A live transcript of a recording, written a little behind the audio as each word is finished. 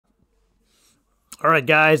Alright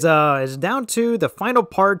guys, it's down to the final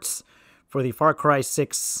parts for the Far Cry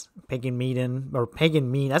 6 Pagan Mean, or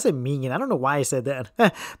Pagan Mean, I said Mean, I don't know why I said that.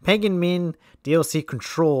 Pagan Mean DLC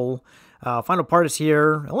Control. Final part is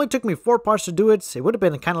here. It only took me 4 parts to do it. It would have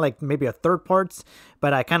been kind of like maybe a third part,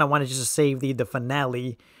 but I kind of wanted just to save the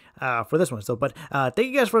finale for this one. So, but thank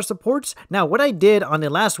you guys for support. Now, what I did on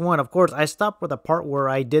the last one, of course, I stopped with the part where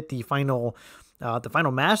I did the final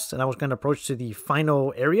mask, and I was going to approach to the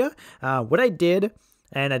final area. What I did,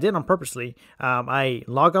 and I did on purposely, I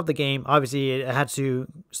logged off the game. Obviously, I had to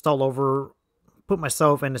stall over, put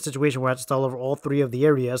myself in a situation where I had to stall over all 3 of the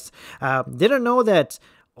areas. Didn't know that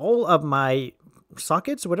all of my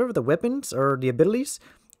sockets, whatever the weapons or the abilities,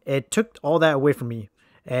 it took all that away from me.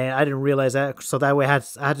 And I didn't realize that, so that way I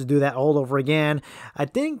had to do that all over again. I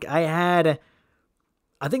think the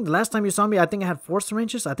last time you saw me, I think I had 4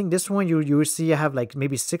 syringes. I think this one you would see I have like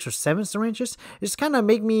maybe 6 or 7 syringes. It's kind of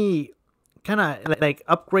make me kind of like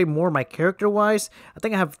upgrade more my character wise. I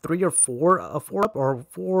think I have 3 or 4 up or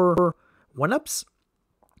 4 1-ups.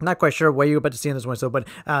 Not quite sure what you're about to see in this one. So, but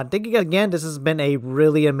thank you guys again. This has been a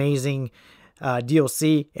really amazing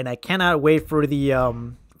DLC, and I cannot wait for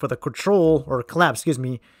the control or collab, excuse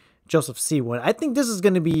me, Joseph C one. I think this is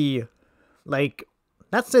going to be like,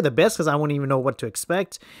 not to say the best because I won't even know what to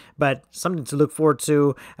expect, but something to look forward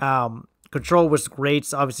to. Control was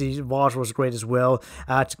great. Obviously, Vosh was great as well.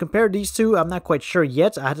 To compare these two, I'm not quite sure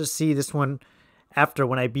yet. I had to see this one after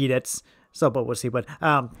when I beat it. So, but we'll see. But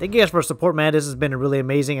thank you guys for support, man. This has been really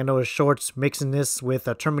amazing. I know it's shorts mixing this with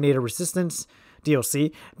Terminator Resistance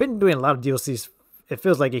DLC. Been doing a lot of DLCs. It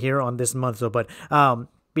feels like it here on this month. So, but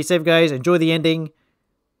be safe, guys. Enjoy the ending,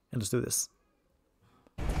 and let's do this.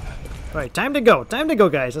 All right, time to go. Time to go,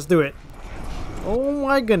 guys. Let's do it. Oh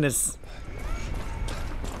my goodness.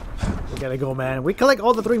 We gotta go, man. We collect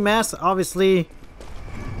all the 3 masks, obviously.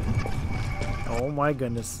 Oh my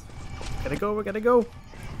goodness. Gotta go. We gotta go.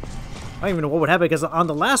 I don't even know what would happen because on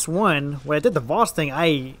the last one, when I did the Voss thing,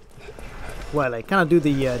 I kind of do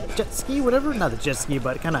the jet ski, whatever. Not the jet ski,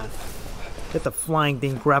 but kind of did the flying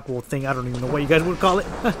thing, grapple thing. I don't even know what you guys would call it.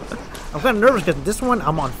 I'm kind of nervous because this one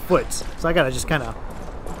I'm on foot, so I gotta just kind of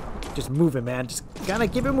move it, man. Just gotta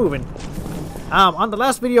keep it moving. On the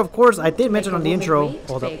last video, of course, I did mention on the intro.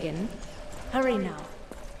 Hold up. Hurry now.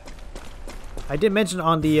 I did mention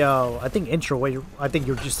on the I think intro. Where I think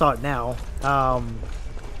you just saw it now.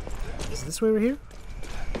 Is this way over here?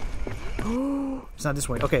 Oh, it's not this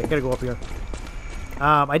way. Okay, I gotta go up here.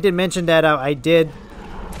 I did mention that I did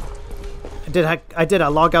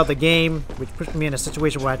log out the game, which pushed me in a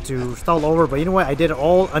situation where I had to stall over. But you know what? I did it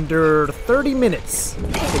all under 30 minutes.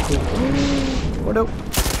 Okay, cool. Oh no!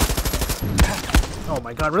 Oh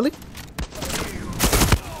my God! Really?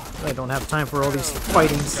 I don't have time for all these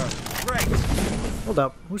fightings. Hold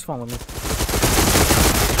up! Who's following me?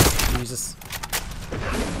 Jesus!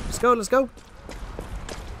 Let's go! Let's go!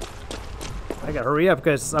 I gotta hurry up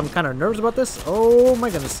because I'm kind of nervous about this. Oh my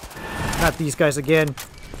goodness! Not these guys again.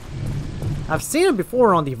 I've seen them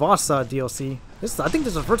before on the Voss DLC. I think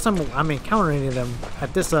this is the first time I'm encountering them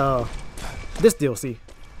at this this DLC.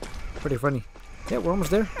 Pretty funny. Yeah, we're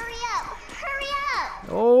almost there. Hurry up! Hurry up!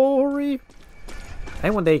 Oh, hurry! I hate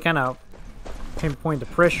when they kind of pinpoint the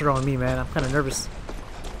pressure on me, man. I'm kind of nervous.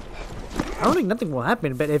 I don't think nothing will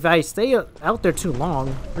happen, but if I stay out there too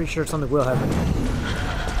long, pretty sure something will happen.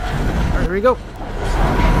 Alright, here we go.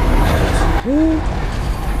 Ooh.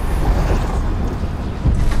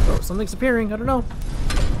 Oh, something's appearing. I don't know.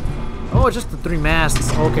 Oh, it's just the 3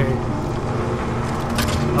 masks. Okay.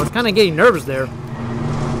 I was kind of getting nervous there.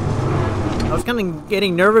 I was kind of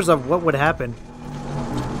getting nervous of what would happen.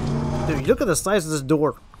 Dude, you look at the size of this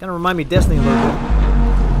door. Kind of remind me of Destiny a little bit.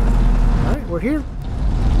 Alright, we're here.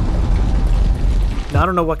 Now, I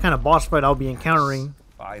don't know what kind of boss fight I'll be encountering.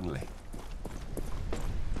 Finally.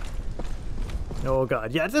 Oh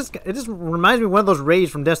God, yeah, it just reminds me of one of those raids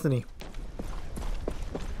from Destiny.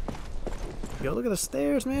 Yo, look at the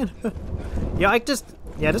stairs, man. Yeah, this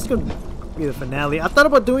could be the finale. I thought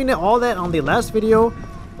about doing all that on the last video.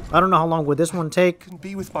 I don't know how long would this one take. I can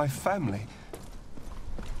be with my family.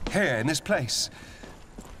 Here, in this place.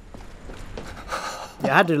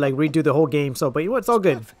 Yeah, I had to like redo the whole game, so, but you know what, it's all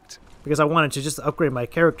good. Perfect. Because I wanted to just upgrade my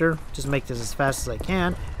character, just make this as fast as I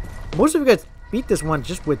can. Most of you guys beat this one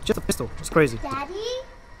just with a pistol. It's crazy. Daddy?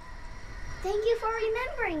 Thank you for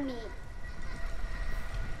remembering me.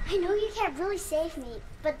 I know you can't really save me,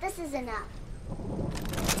 but this is enough.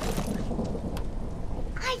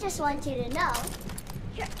 I just want you to know,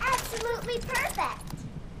 you're absolutely perfect.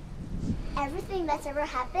 Everything that's ever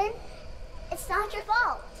happened, it's not your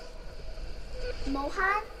fault.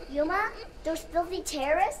 Mohan, Yuma, those filthy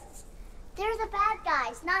terrorists, They're the bad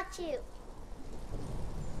guys, not you.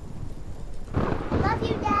 Love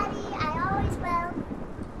you, Daddy. I always will.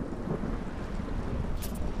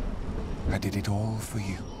 I did it all for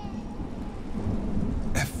you.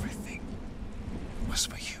 Everything was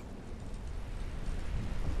for you.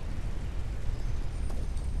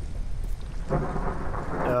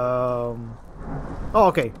 Oh,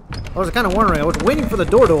 okay. I was kind of wondering. I was waiting for the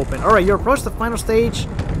door to open. All right, you approach the final stage.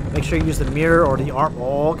 Make sure you use the mirror or the arm.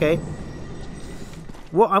 Oh, okay.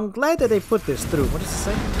 Well, I'm glad that they put this through. What does it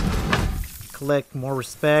say? Collect more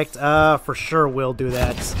respect. For sure we'll do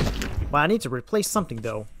that. Well, I need to replace something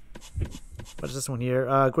though. What is this one here?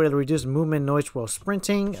 Greatly reduce movement noise while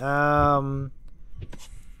sprinting.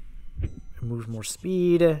 Moves more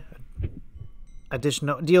speed.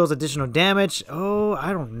 Deals additional damage. Oh,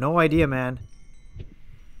 I don't no idea, man.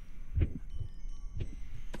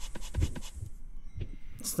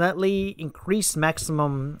 Slightly increased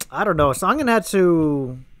maximum. I don't know. So I'm gonna have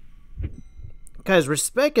to. Guys,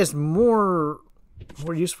 respect is more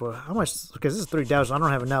useful. How much? Because this is 3,000. I don't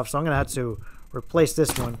have enough, so I'm gonna have to replace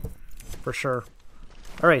this one for sure.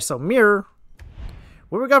 All right, so mirror.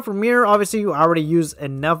 What we got for mirror? Obviously, I already used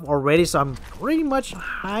enough already, so I'm pretty much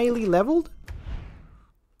highly leveled.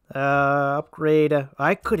 Upgrade.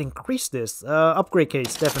 I could increase this. Upgrade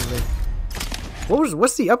case definitely.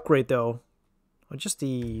 What's the upgrade though? Or just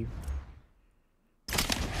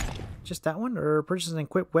that one, or purchase an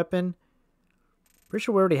equipped weapon? Pretty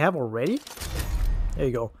sure we already have already. There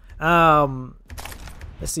you go.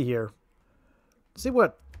 Let's see here. See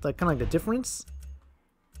what kind of like the difference.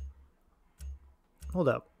 Hold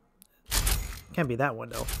up. Can't be that one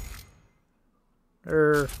though.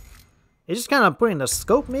 It's just kind of putting the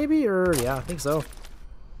scope maybe, or yeah, I think so.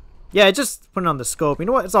 Yeah, it just putting on the scope. You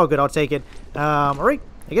know what? It's all good. I'll take it. All right.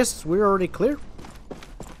 I guess we're already clear.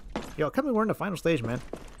 Yo, come on, we're in the final stage, man.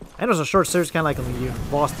 I know it's a short series, kind of like in the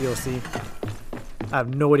boss DLC. I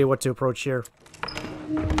have no idea what to approach here.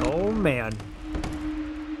 Oh man.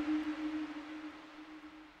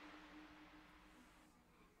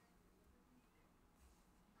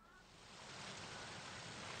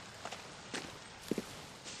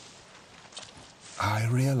 I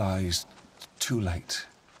realized too late.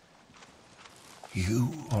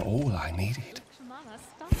 You are all I needed.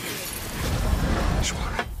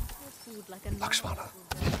 Ishwari. Lakshmana.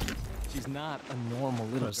 She's not a normal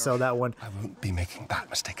little girl. Sell that one. I won't be making that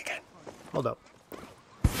mistake again. Hold up.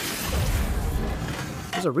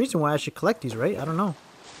 There's a reason why I should collect these, right? I don't know.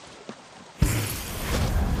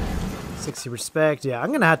 60 respect. Yeah,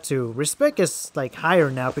 I'm gonna have to. Respect is like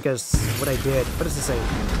higher now because what I did. What does it say?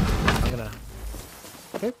 I'm gonna.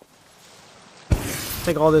 Okay.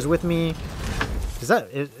 Take all this with me. Is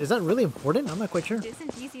that really important? I'm not quite sure. It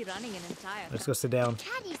isn't easy running an entire. Let's go sit down.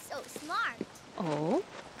 Daddy's so smart. Oh,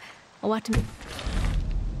 what?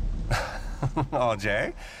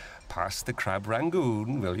 RJ, pass the crab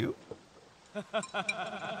rangoon, will you?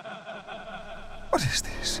 What is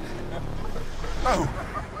this? Oh!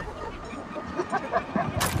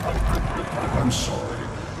 I'm sorry.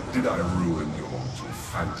 Did I ruin your little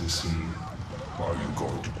fantasy? Are you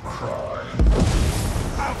going to cry?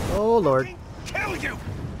 Oh Lord. Kill you!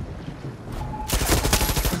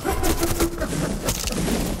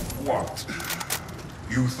 What?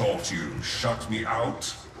 You thought you shut me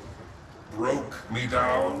out? Broke me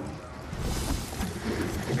down?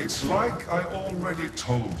 It's like I already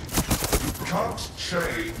told you. You can't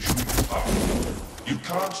change who you are. You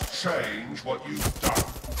can't change what you've done.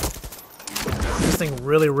 This thing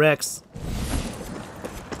really wrecks.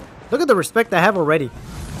 Look at the respect I have already.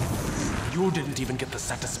 You didn't even get the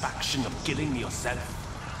satisfaction of killing me yourself.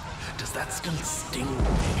 Does that still sting,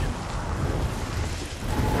 Pagan?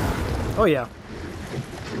 Oh yeah.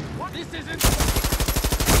 This isn't.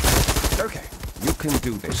 Okay, you can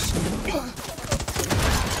do this.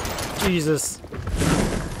 Jesus.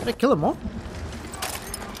 Did I kill them all?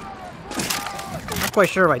 Not quite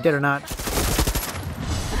sure if I did or not.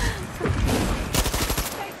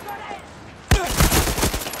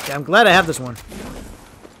 Yeah, I'm glad I have this one.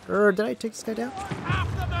 Or did I take this guy down?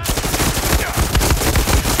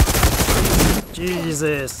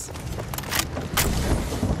 Jesus.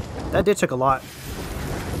 That did take a lot.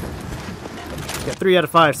 Yeah, 3 out of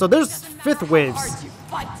 5. So there's 5th waves.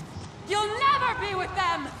 You'll never be with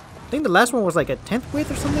them. I think the last one was like a 10th wave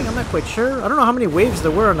or something. I'm not quite sure. I don't know how many waves there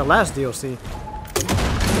were on the last DLC.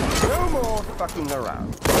 No more fucking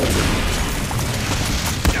around.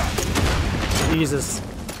 Jesus.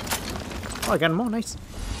 Oh, I got them all. Nice.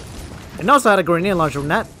 And also I had a grenade launcher.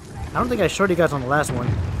 I don't think I showed you guys on the last one.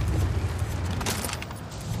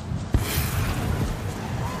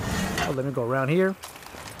 Oh, let me go around here.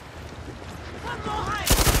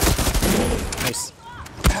 Nice.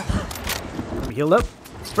 We healed up.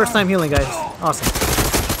 First time healing, guys. Awesome.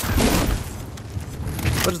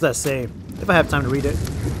 What does that say? If I have time to read it.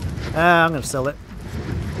 I'm gonna sell it.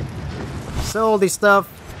 Sell all these stuff.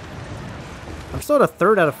 I'm still at a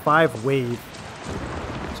 3rd out of 5 wave.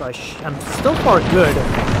 So I'm still far good.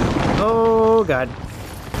 Oh god.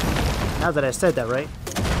 Now that I said that, right?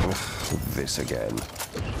 This again.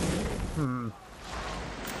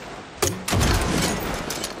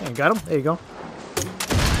 Yeah, got him. There you go.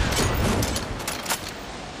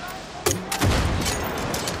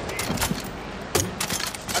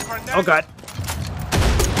 Oh god.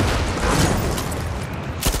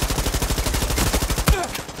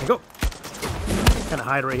 There you go. Gonna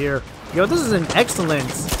hide right here. Yo, this is an excellent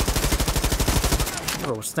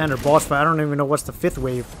standard boss fight. I don't even know what's the 5th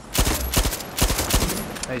wave.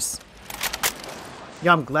 Nice.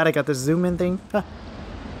 Yeah, I'm glad I got this zoom in thing. Huh.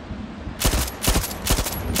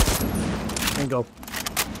 There you go.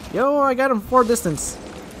 Yo, I got him far distance.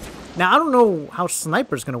 Now, I don't know how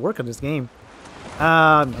sniper's gonna work in this game.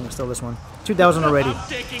 I'm gonna steal this one. 2,000 already. I'm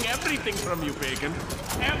taking everything from you, Pagan.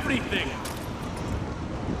 Everything.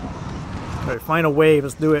 Alright, final wave.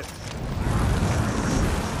 Let's do it.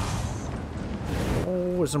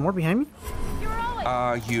 Oh, is there more behind me?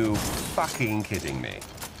 Are you fucking kidding me?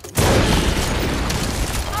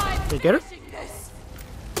 Did you get her?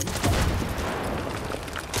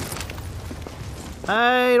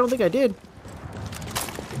 I don't think I did.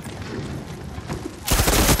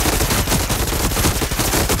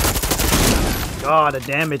 God, the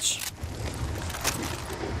damage.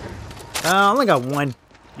 I only got 1.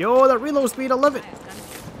 Yo, that reload speed, I love it.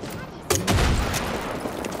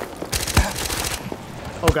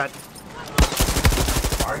 Oh god.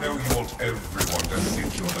 I know you want everyone to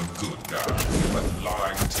think you're the good guy, but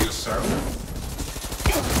lying to yourself?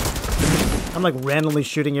 I'm like randomly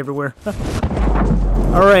shooting everywhere.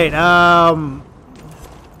 Alright, I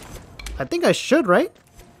think I should, right?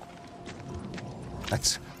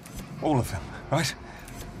 That's all of them, right?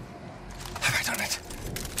 Have I done it?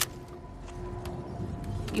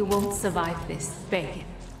 You won't survive this, Pagan.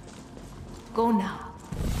 Go now.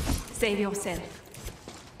 Save yourself.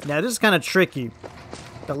 Now, this is kind of tricky.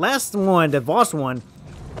 The last one, the boss one,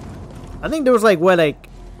 I think there was like, what, like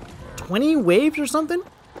 20 waves or something?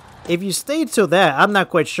 If you stayed till that, I'm not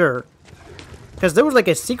quite sure. Because there was like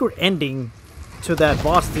a secret ending to that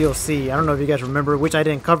boss DLC. I don't know if you guys remember, which I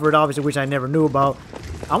didn't cover it, obviously, which I never knew about.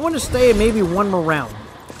 I want to stay maybe one more round.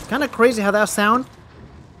 Kind of crazy how that sound,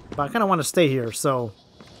 but I kind of want to stay here, so...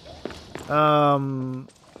 I don't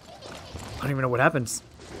even know what happens.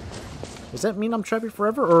 Does that mean I'm trapped here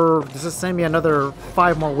forever, or does it send me another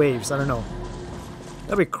 5 more waves? I don't know.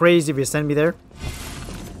 That'd be crazy if you send me there.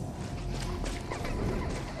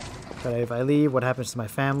 But if I leave, what happens to my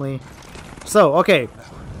family? So, okay.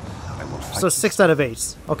 So 6 out of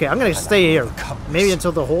 8. Okay, I'm gonna stay here. Maybe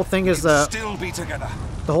until the whole thing is Still be together.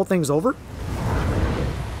 the whole thing's over.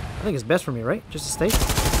 I think it's best for me, right? Just to stay.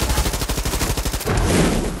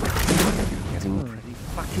 Getting pretty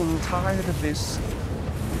fucking tired of this.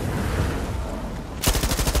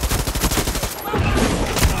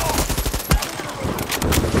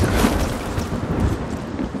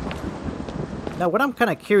 Now, what I'm kind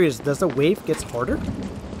of curious, does the wave get harder?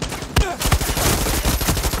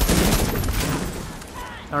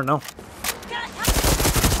 I don't know.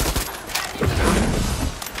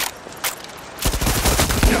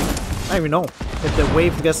 I don't even know if the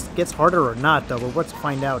wave gets harder or not, though. But let's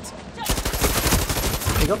find out.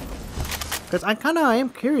 There you go. Because I am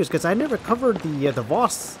curious, because I never covered the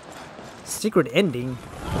boss secret ending.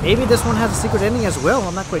 Maybe this one has a secret ending as well.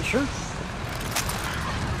 I'm not quite sure.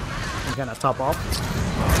 I'm gonna top off.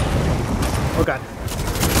 Oh god.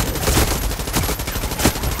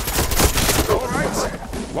 All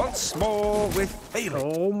right. Once more with feeling.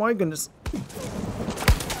 Oh my goodness.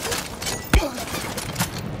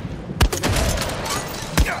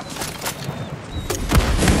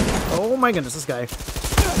 Oh my goodness, this guy.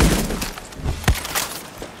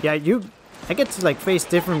 Yeah, I get to like face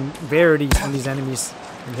different varieties on these enemies.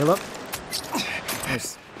 And heal up.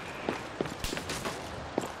 Nice.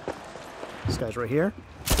 This guy's right here.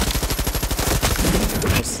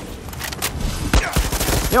 Nice.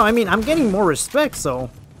 Yo, I mean, I'm getting more respect, so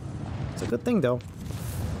it's a good thing, though.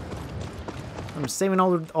 I'm saving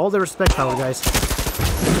all the respect power, guys.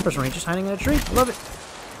 Person Ranger's hiding in a tree. Love it.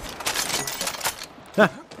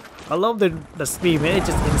 I love the speed, man. It's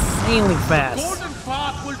just insanely fast. Golden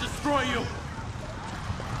path will destroy you.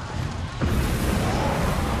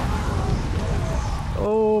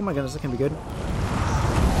 Oh my goodness, that can be good.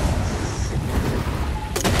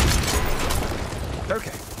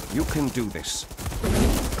 Okay, you can do this.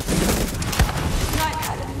 I've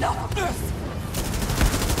had enough of this.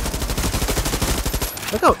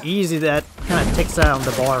 Look how easy that kind of takes down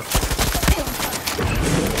the bar.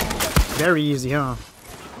 Very easy, huh?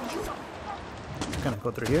 Kind of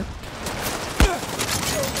go through here.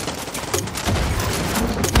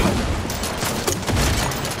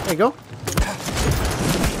 There you go.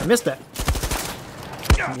 I missed that.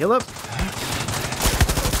 Heal up.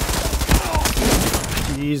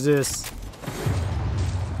 Jesus.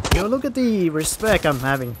 Yo, look at the respect I'm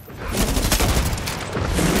having.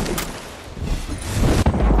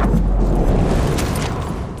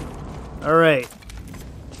 Alright.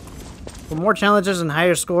 For more challenges and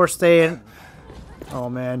higher scores, stay in. Oh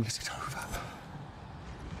man. Is it over?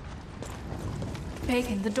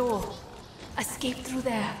 Pagan, the door. Escape through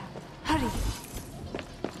there. Hurry.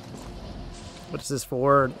 What is this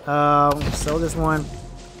for? Sell this one.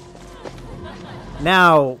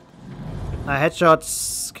 Now,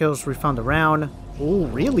 headshots kills refound the round. Oh,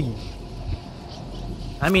 really?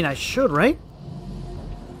 I mean, I should, right?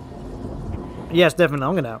 Yes, definitely.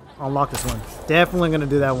 I'm gonna unlock this one. Definitely gonna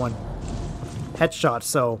do that one. Headshots.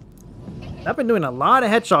 So, I've been doing a lot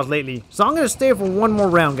of headshots lately. So I'm gonna stay for one more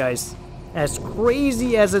round, guys. As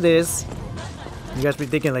crazy as it is, you guys be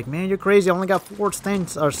thinking like, man, you're crazy. I only got 4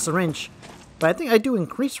 stents or syringe, but I think I do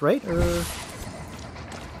increase, right?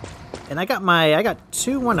 And I got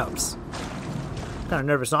 2 1-ups. Kind of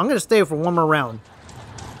nervous, so I'm gonna stay for one more round.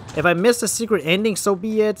 If I miss a secret ending, so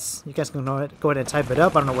be it. You guys can go ahead and type it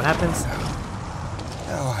up. I don't know what happens.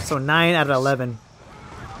 Oh, So 9 out of 11.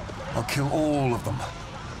 I'll kill all of them.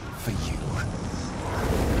 For you.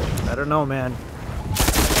 I don't know, man.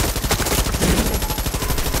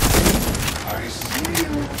 I see you.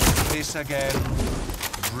 This again.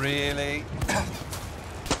 Really?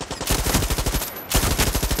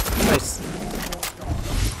 Nice.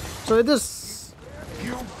 So this.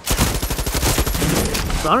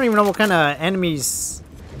 So I don't even know what kind of enemies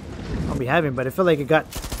I'll be having, but I feel like it got.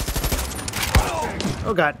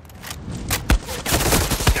 Oh god.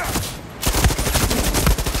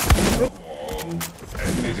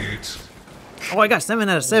 Ended it. Oh, I got 7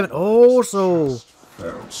 out of 7. Oh, so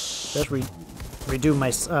Else. let's redo my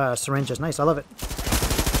syringes. Nice, I love it.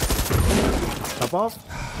 Top off.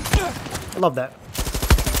 I love that.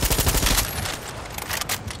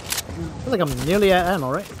 I feel like I'm nearly at, I don't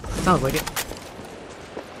know, right? Sounds like it.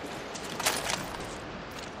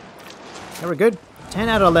 Yeah, we're good. 10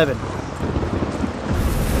 out of 11.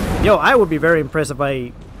 Yo, I would be very impressed if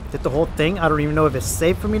I did the whole thing. I don't even know if it's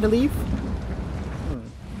safe for me to leave.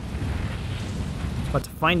 But to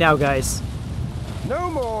find out, guys. No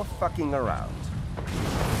more fucking around.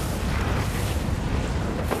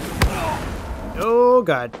 Oh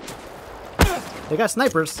god. They got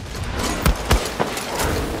snipers.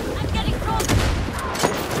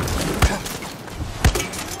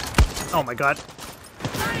 Oh my god.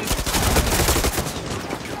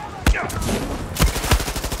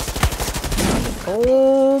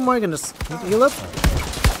 Oh my goodness. Can you heal up?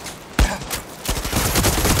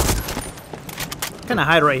 Kind of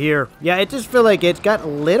hide right here. Yeah, it just feel like it got a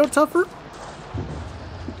little tougher.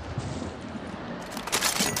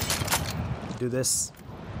 Do this.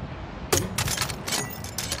 I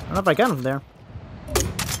don't know if I got him there.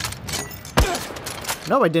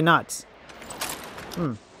 No, I did not.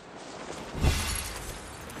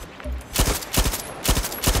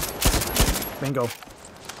 Bingo.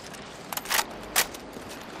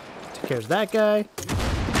 Take care of that guy.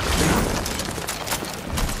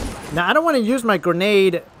 Now, I don't want to use my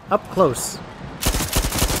grenade up close.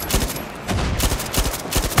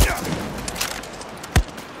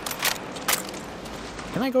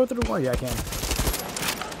 Can I go through the wall? Yeah, I can.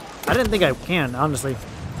 I didn't think I can, honestly. Is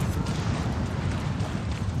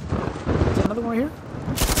there another one here?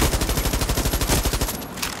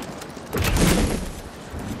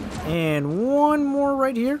 And one more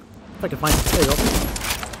right here. If I can find it. There you go.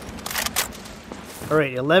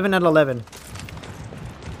 Alright, 11 out of 11.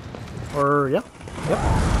 Or, yeah. Yep.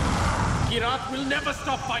 Kirat will never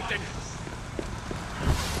stop fighting.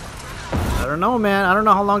 I don't know, man. I don't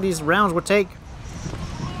know how long these rounds would take.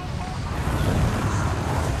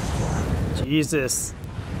 Jesus.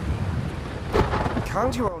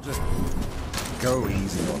 Can't you all just go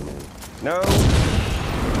easy on me? No.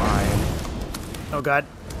 Fine. Oh, God.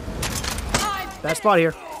 Bad spot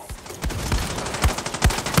here.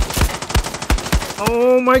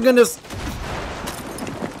 Oh, my goodness.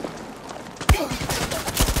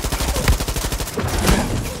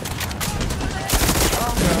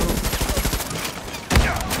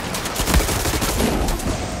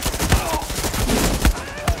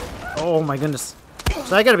 Oh my goodness.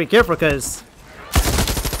 So I gotta be careful because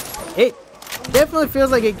it definitely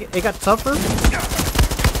feels like it got tougher.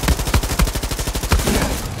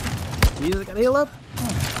 Jesus, I gotta heal up.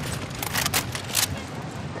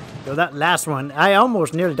 Yo, that last one, I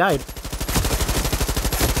almost nearly died.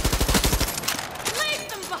 Leave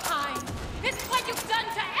them behind. It's what you've done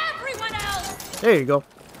to everyone else. There you go.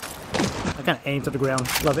 I kind of aim to the ground.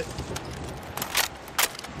 Love it.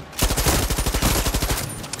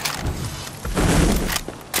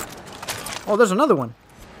 Oh, there's another one.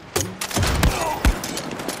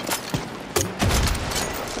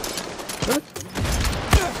 Really?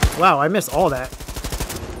 Wow, I missed all that.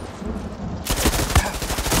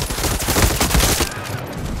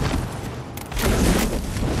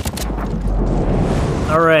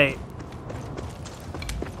 All right.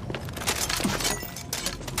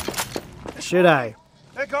 Should I?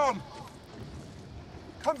 They're gone.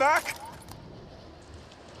 Come back.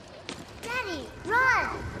 Daddy, run!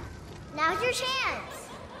 Now's your chance.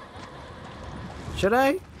 Should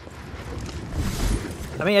I?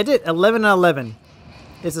 I mean, I did 11 out of 11.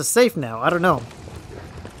 Is it safe now? I don't know.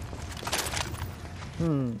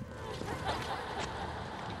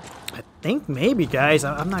 I think maybe, guys.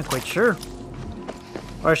 I'm not quite sure.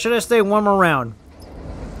 Or should I stay one more round?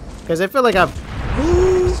 Because I feel like I'm...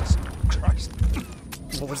 Christ.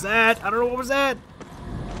 What was that? I don't know what was that.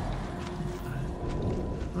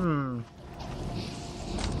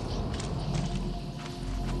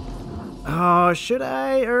 Oh, should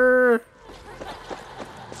I?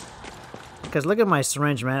 Because look at my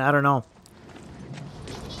syringe, man. I don't know.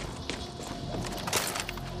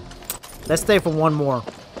 Let's stay for one more.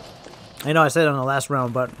 I know I said it on the last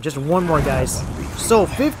round, but just one more, guys. So,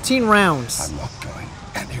 15 rounds. I'm not going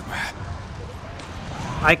anywhere.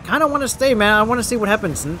 I kind of want to stay, man. I want to see what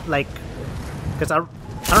happens. Like, because I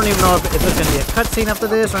don't even know if there's going to be a cutscene after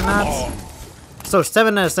this or not. So,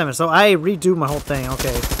 7 out of 7. So, I redo my whole thing.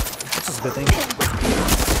 Okay. This is a good thing.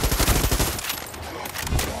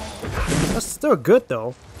 That's still good,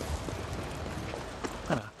 though.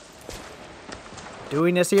 Kind of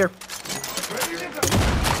doing this here.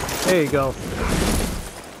 There you go.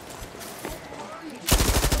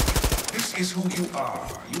 This is who you are.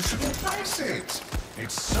 You should embrace it.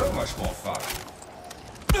 It's so much more fun.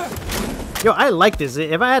 Yo, I like this.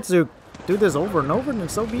 If I had to do this over and over, then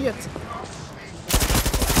so be it.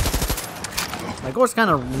 My goal is kind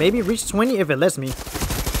of maybe reach 20 if it lets me.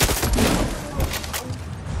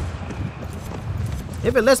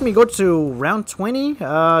 If it lets me go to round 20,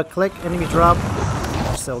 click enemy drop.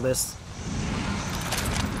 I'll sell this.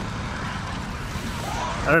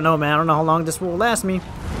 I don't know, man. I don't know how long this will last me.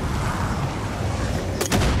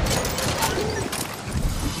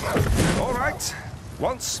 All right.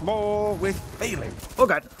 Once more with failing. Oh,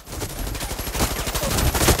 God.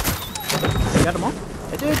 Got them all?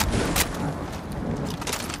 I did.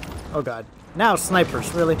 Oh, God. Now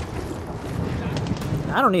snipers, really?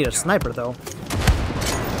 I don't need a sniper, though.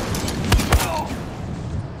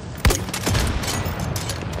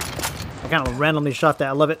 I kind of randomly shot that.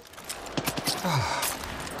 I love it.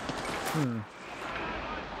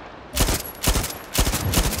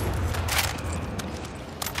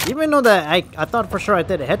 Even though that I thought for sure I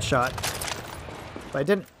did a headshot, but I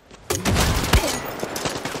didn't.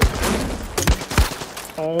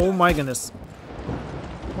 Oh my goodness.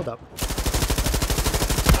 Hold up.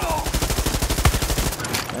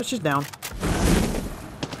 Oh, she's down.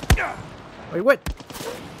 Wait, what?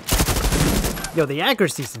 Yo, the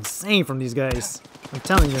accuracy is insane from these guys. I'm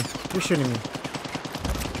telling you. You're shooting me.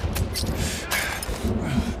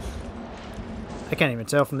 I can't even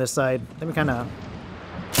tell from this side. Let me kind of...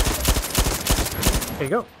 There you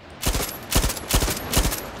go.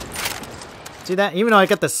 See that? Even though I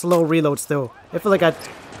got the slow reload still, I feel like I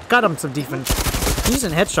got him some decent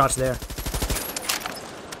headshots there.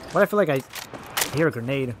 But I feel like I hear a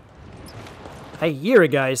grenade. I hear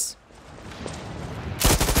it, guys.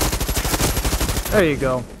 There you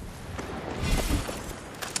go.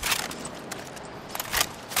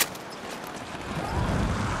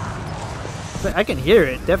 But I can hear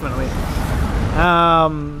it, definitely.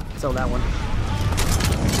 So that one.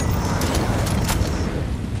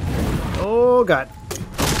 Oh, God.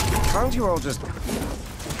 Can't you all just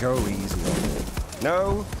go easy on me?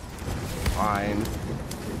 No? Fine.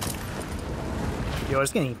 Yo,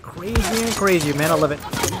 it's getting crazier and crazier, man. I love it.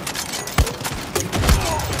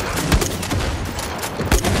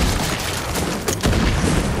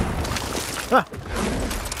 Ah.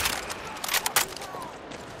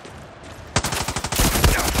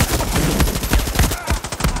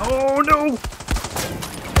 Oh, no!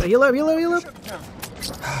 Heal up, heal up, heal up.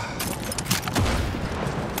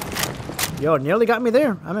 Yo, nearly got me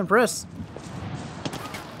there. I'm impressed.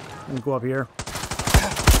 Let me go up here.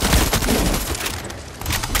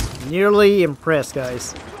 Nearly impressed,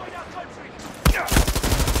 guys.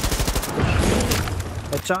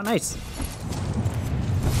 Headshot, nice.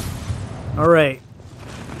 Alright.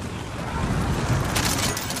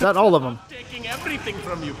 Is that all of them? Taking everything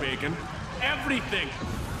from you, Pagan. Everything.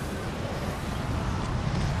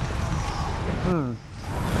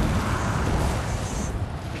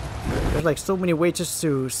 There's like so many ways just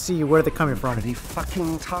to see where they're coming from. Pretty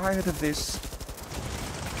fucking tired of this.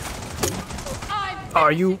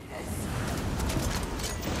 Are you?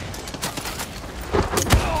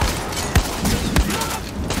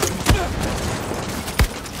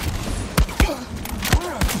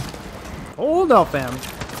 Hold up, fam.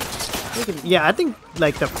 Yeah, I think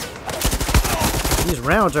like these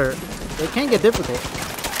rounds they can get difficult.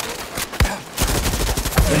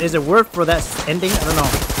 But is it worth for that ending? I don't know.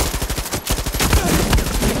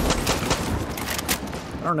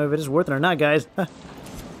 I don't know if it is worth it or not, guys.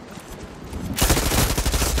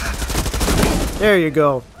 There you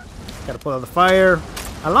go. Gotta pull out the fire.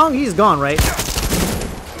 How long he's gone, right?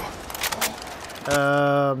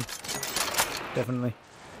 Definitely.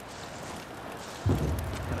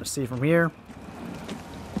 Gotta see from here.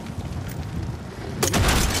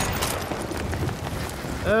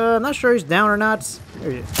 I'm not sure he's down or not.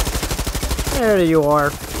 There you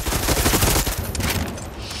are.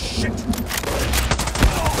 Shit.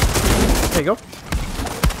 There you go.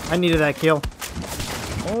 I needed that kill.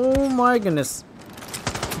 Oh my goodness.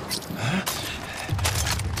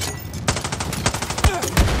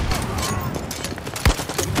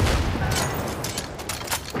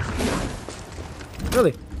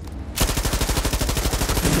 Really?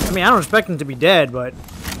 I mean, I don't expect him to be dead, but...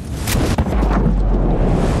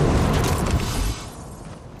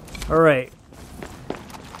 Alright.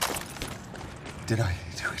 Did I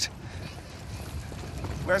do it?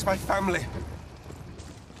 Where's my family?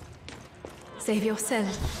 Save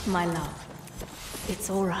yourself, my love. It's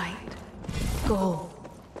all right. Go.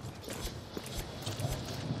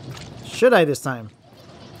 Should I this time?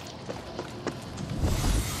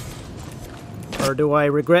 Or do I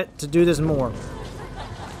regret to do this more?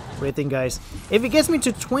 What do you think, guys? If it gets me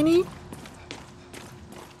to 20,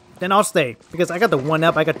 then I'll stay. Because I got the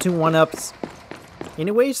 1-up. I got 2 1-ups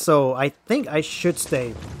anyway, so I think I should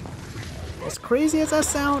stay. As crazy as that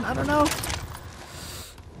sound, I don't know.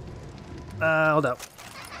 Hold up.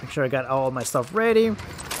 Make sure I got all my stuff ready.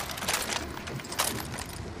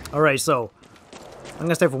 Alright, so I'm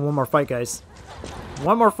gonna stay for one more fight, guys.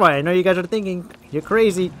 One more fight. I know you guys are thinking, you're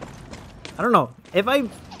crazy. I don't know. If I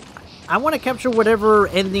want to capture whatever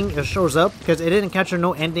ending it shows up, because it didn't capture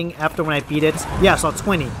no ending after when I beat it. Yeah, so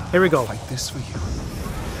 20. Here we go. Fight this for you.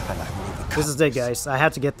 And I will overcome This is it, guys. I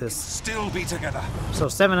have to get this. Still be together. So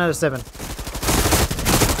 7 out of 7.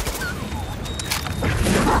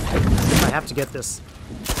 I have to get this.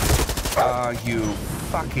 Are you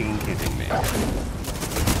fucking kidding me?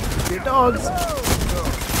 Your dogs.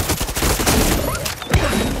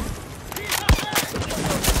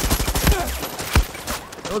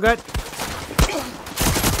 Oh god.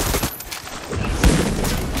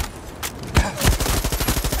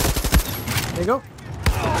 There you go.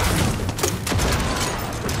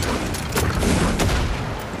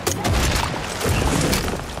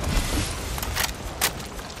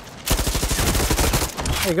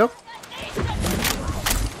 There you go.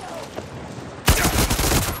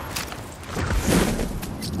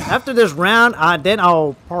 After this round, then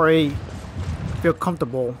I'll probably feel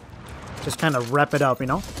comfortable. Just kind of wrap it up, you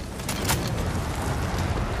know?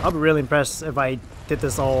 I'll be really impressed if I did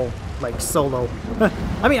this all, like, solo.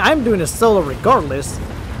 I mean, I'm doing this solo regardless.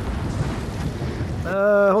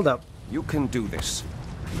 Hold up. You can do this.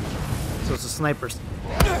 So it's the snipers.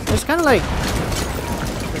 It's kind of like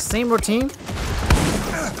the same routine.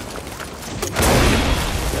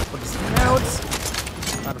 Put this thing out.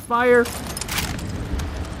 Out of fire.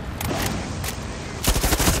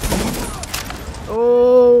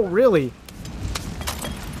 Oh, really?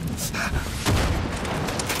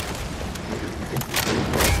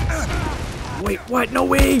 Wait, what? No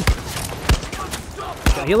way!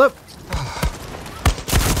 Gotta heal up. I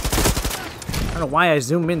don't know why I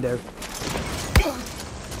zoom in there.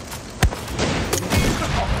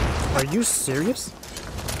 Are you serious?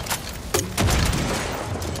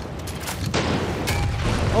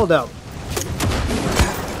 Hold up.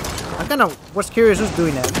 I kinda was curious who's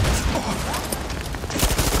doing that.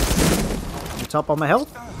 Top on my health.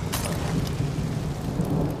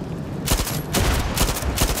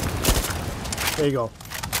 There you go.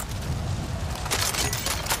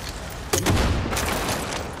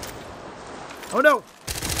 Oh no!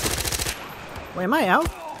 Wait, am I out?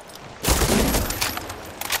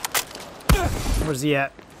 Where's he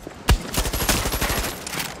at?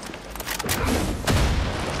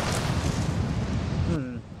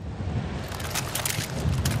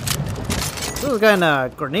 This is got a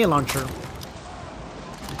grenade launcher.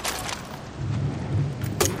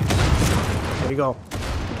 There you go.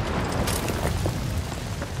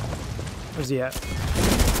 Where's he at?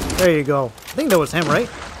 There you go. I think that was him, right?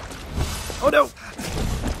 Oh no!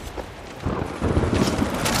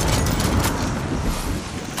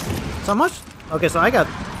 So much? Okay, so I got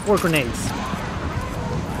 4 grenades.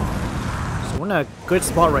 So we're in a good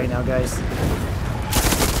spot right now, guys.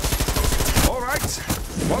 All right.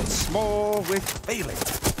 Once more with failing.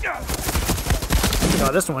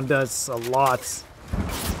 Oh, this one does a lot.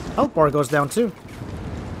 Health bar goes down too.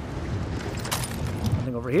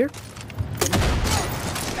 Nothing over here.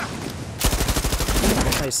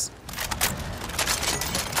 Nice.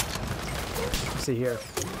 Let's see here.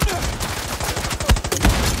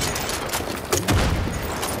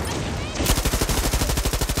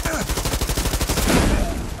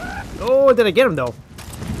 Oh, did I get him though?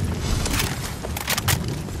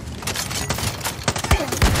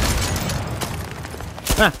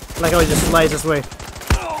 Ah, like how he just slides this way.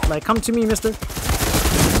 Like, come to me, mister.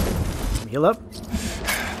 Heal up.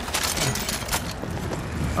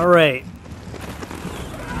 Alright.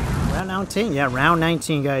 Round 19? Yeah, round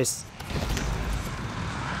 19, guys.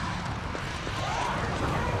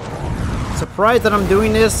 Surprised that I'm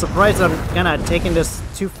doing this. Surprised that I'm kind of taking this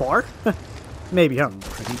too far. Maybe, huh?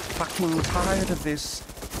 Pretty fucking tired of this.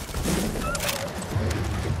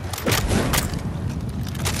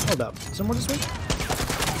 Hold up. Somewhere this way?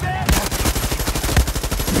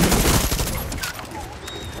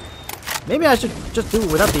 Maybe I should just do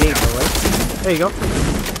it without the aim, though, right? There you go.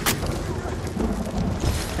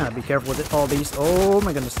 Gotta be careful with it, all these. Oh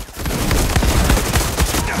my goodness.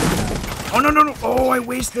 Oh no no no! Oh, I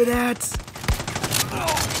wasted that.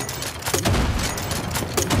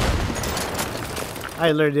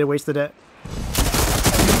 I literally did wasted that.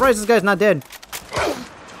 Surprised this guy's not dead. Oh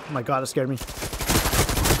my god, that scared me.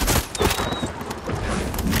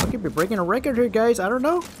 I could be breaking a record here, guys. I don't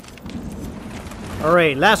know.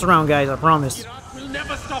 Alright, last round, guys. I promise. We'll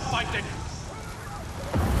never stop fighting.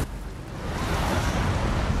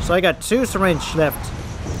 So I got 2 syringe left.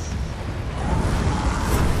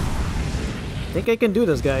 I think I can do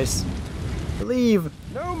this, guys. Believe.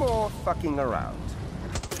 No more fucking around.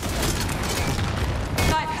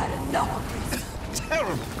 I've had enough of this.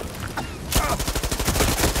 Terrible.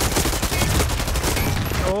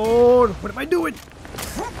 Oh, what am I doing?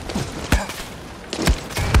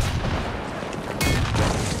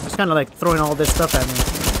 Just kind of like throwing all this stuff at me.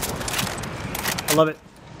 I love it.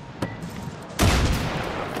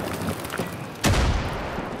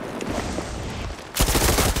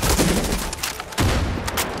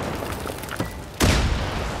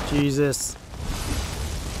 Jesus.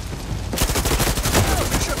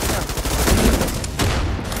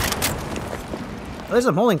 At least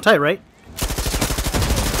I'm holding tight, right?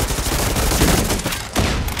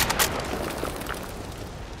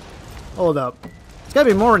 Hold up. There's gotta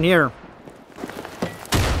be more in here.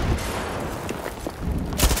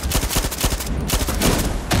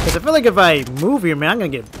 Because I feel like if I move here, man, I'm gonna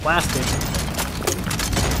get blasted.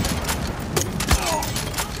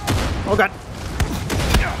 Oh god.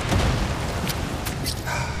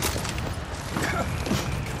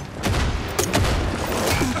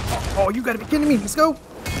 Oh, you gotta be kidding me. Let's go.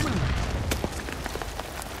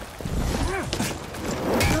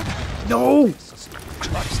 No.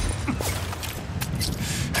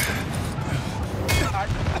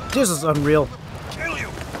 This is unreal.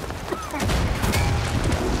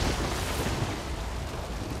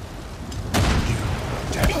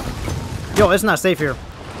 Yo, it's not safe here.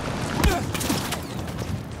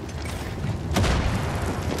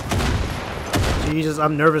 Jesus,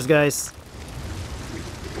 I'm nervous, guys.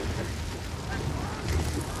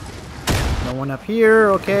 No one up here,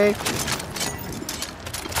 okay.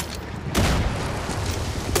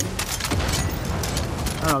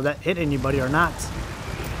 I don't know if that hit anybody or not.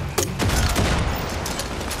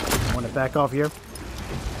 I want to back off here.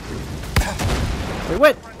 Wait,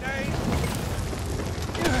 what?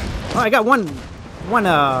 Oh, I got one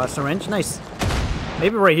syringe. Nice.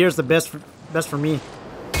 Maybe right here is the best for me.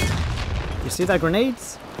 You see that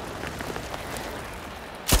grenades?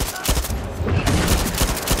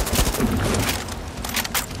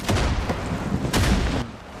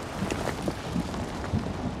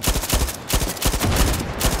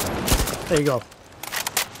 There you go.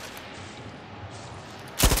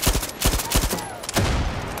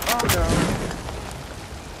 Oh no.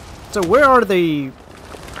 So where are the...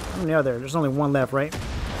 How many are there? There's only one left, right?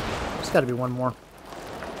 There's got to be one more.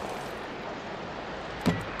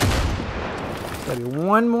 Got to be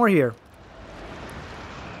one more here.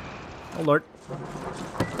 Oh, Lord.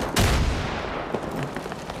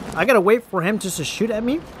 I got to wait for him just to shoot at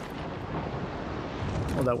me?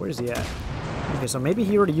 Hold on, where's he at? Okay, so maybe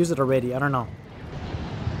he already used it already. I don't know.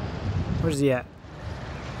 Where's he at?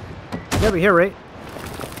 He's over here, right?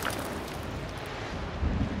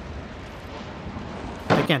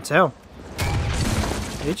 I can't tell.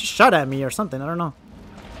 He just shot at me or something. I don't know.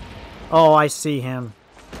 Oh, I see him.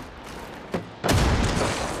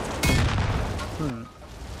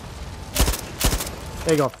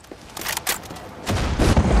 There you go.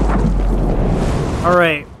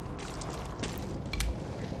 Alright.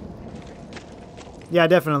 Yeah,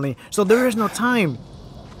 definitely. So there is no time.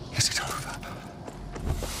 Is it over?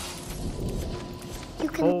 You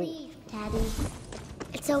can leave, Daddy.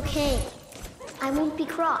 It's okay. I won't be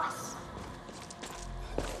cross.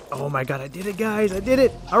 Oh my god, I did it, guys. I did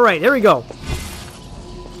it. Alright, here we go.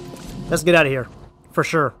 Let's get out of here. For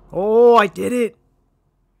sure. Oh, I did it.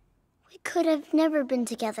 We could have never been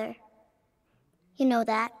together. You know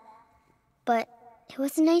that. But it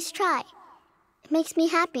was a nice try. It makes me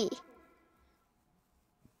happy.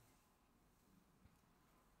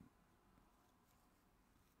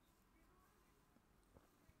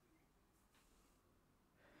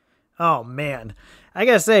 Oh man, I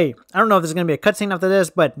gotta say, I don't know if there's gonna be a cutscene after this,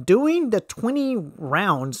 but doing the 20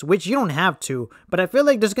 rounds, which you don't have to, but I feel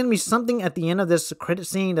like there's gonna be something at the end of this credit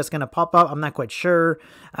scene that's gonna pop up. I'm not quite sure,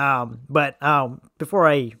 but before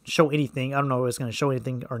I show anything, I don't know if it's gonna show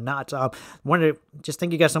anything or not. Wanted to just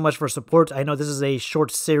thank you guys so much for support. I know this is a short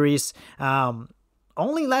series,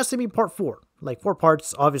 only lasted me part 4, like 4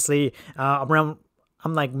 parts, obviously,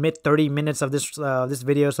 I'm like mid 30 minutes of this this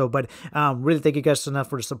video, so but really thank you guys so much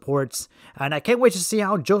for the supports, and I can't wait to see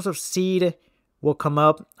how Joseph's seed will come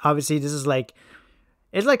up. Obviously, this is like,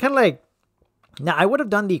 it's like kind of like, now I would have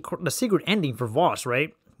done the secret ending for Voss,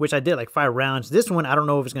 right? Which I did like 5 rounds. This one I don't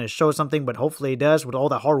know if it's gonna show something, but hopefully it does. With all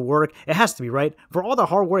the hard work, it has to be, right? For all the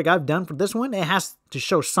hard work I've done for this one, it has to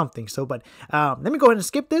show something. So, but let me go ahead and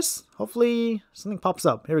skip this. Hopefully something pops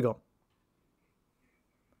up. Here we go.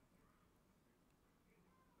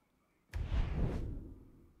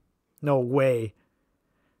 No way.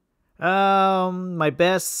 My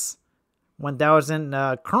best 1,000,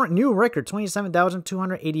 current new record,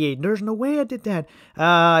 27,288. There's no way I did that.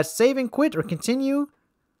 Save and quit or continue.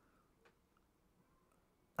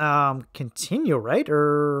 Continue, right?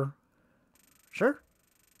 Or, sure.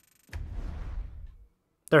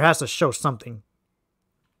 There has to show something.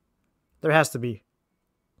 There has to be.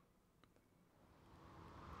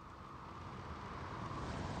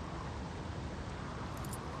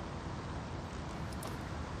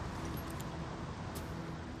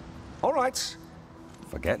 All right.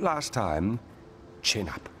 Forget last time. Chin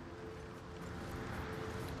up.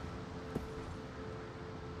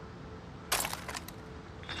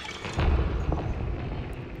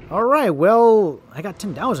 All right. Well, I got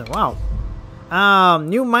 10,000. Wow.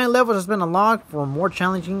 New mine levels has been unlocked for a more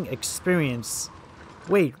challenging experience.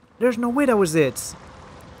 Wait, there's no way that was it.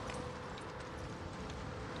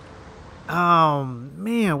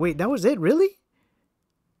 Man, wait, that was it? Really?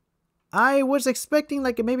 I was expecting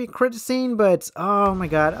like maybe a credit scene, but oh my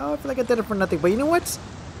god, oh, I feel like I did it for nothing. But you know what?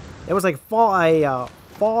 It was like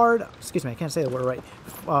excuse me, I can't say the word right.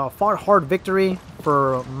 Far hard victory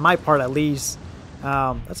for my part at least.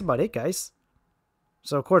 That's about it, guys.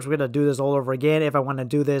 So of course we're gonna do this all over again if I want to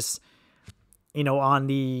do this, you know, on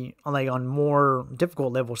more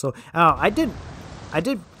difficult levels. So I did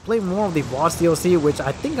play more of the boss DLC, which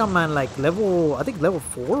I think I'm on like level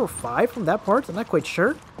 4 or 5 from that part. I'm not quite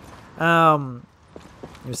sure. You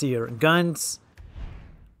see your guns.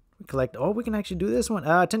 We collect. Oh, we can actually do this one.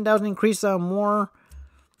 10,000 increase more.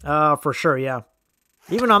 For sure, yeah.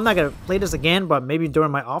 Even though I'm not gonna play this again, but maybe during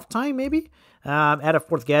my off time, maybe. Add a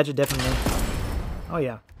 4th gadget, definitely. Oh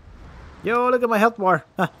yeah. Yo, look at my health bar.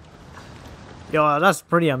 Yo, that's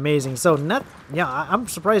pretty amazing. So I'm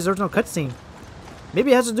surprised there's no cutscene.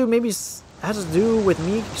 Maybe it has to do with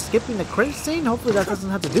me skipping the credit scene. Hopefully that doesn't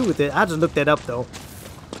have to do with it. I had to look that up though.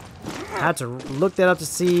 I had to look that up to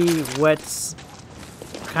see what's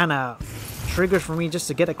kind of triggers for me just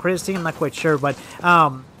to get a credit scene. I'm not quite sure, but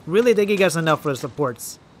really thank you guys enough for the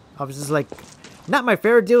supports. Obviously, it's like not my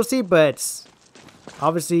favorite DLC, but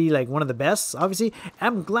obviously like one of the best. Obviously,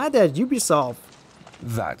 I'm glad that Ubisoft.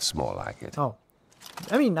 That's more like it. Oh,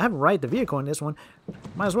 I mean, I have to ride the vehicle in this one.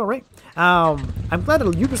 Might as well, right? I'm glad that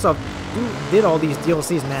Ubisoft did all these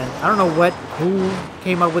DLCs, man. I don't know who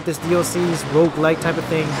came up with this DLCs, roguelike type of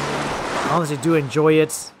thing. honestly do enjoy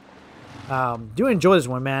it. Do enjoy this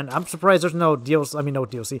one, man. I'm surprised there's no DLC. I mean, no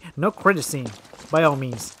DLC, no credit scene. By all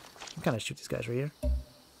means, I'm kind of shoot these guys right here.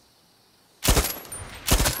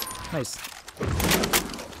 Nice.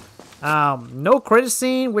 No credit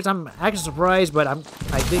scene, which I'm actually surprised, but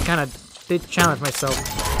I did challenge myself.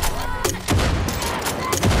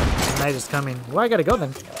 Night is coming. Well, I gotta go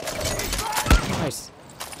then. Nice.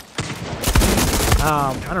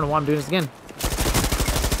 I don't know why I'm doing this again.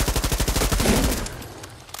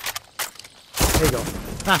 There you go.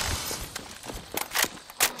 Ah.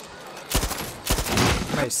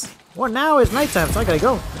 Nice. Well, now it's nighttime, so I gotta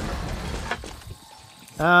go.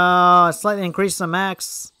 Slightly increase the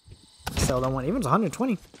max. Sell that one. Even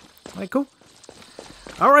 120. Alright, cool.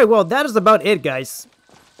 Alright, well, that is about it, guys.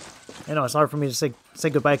 I know it's hard for me to say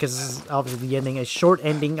goodbye because this is obviously the ending. A short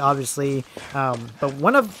ending, obviously. But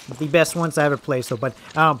one of the best ones I ever played. So, but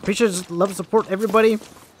appreciate love and support, everybody.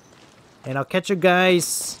 And I'll catch you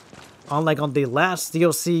guys on the last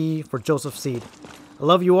DLC for Joseph Seed. I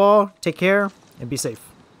love you all. Take care and be safe.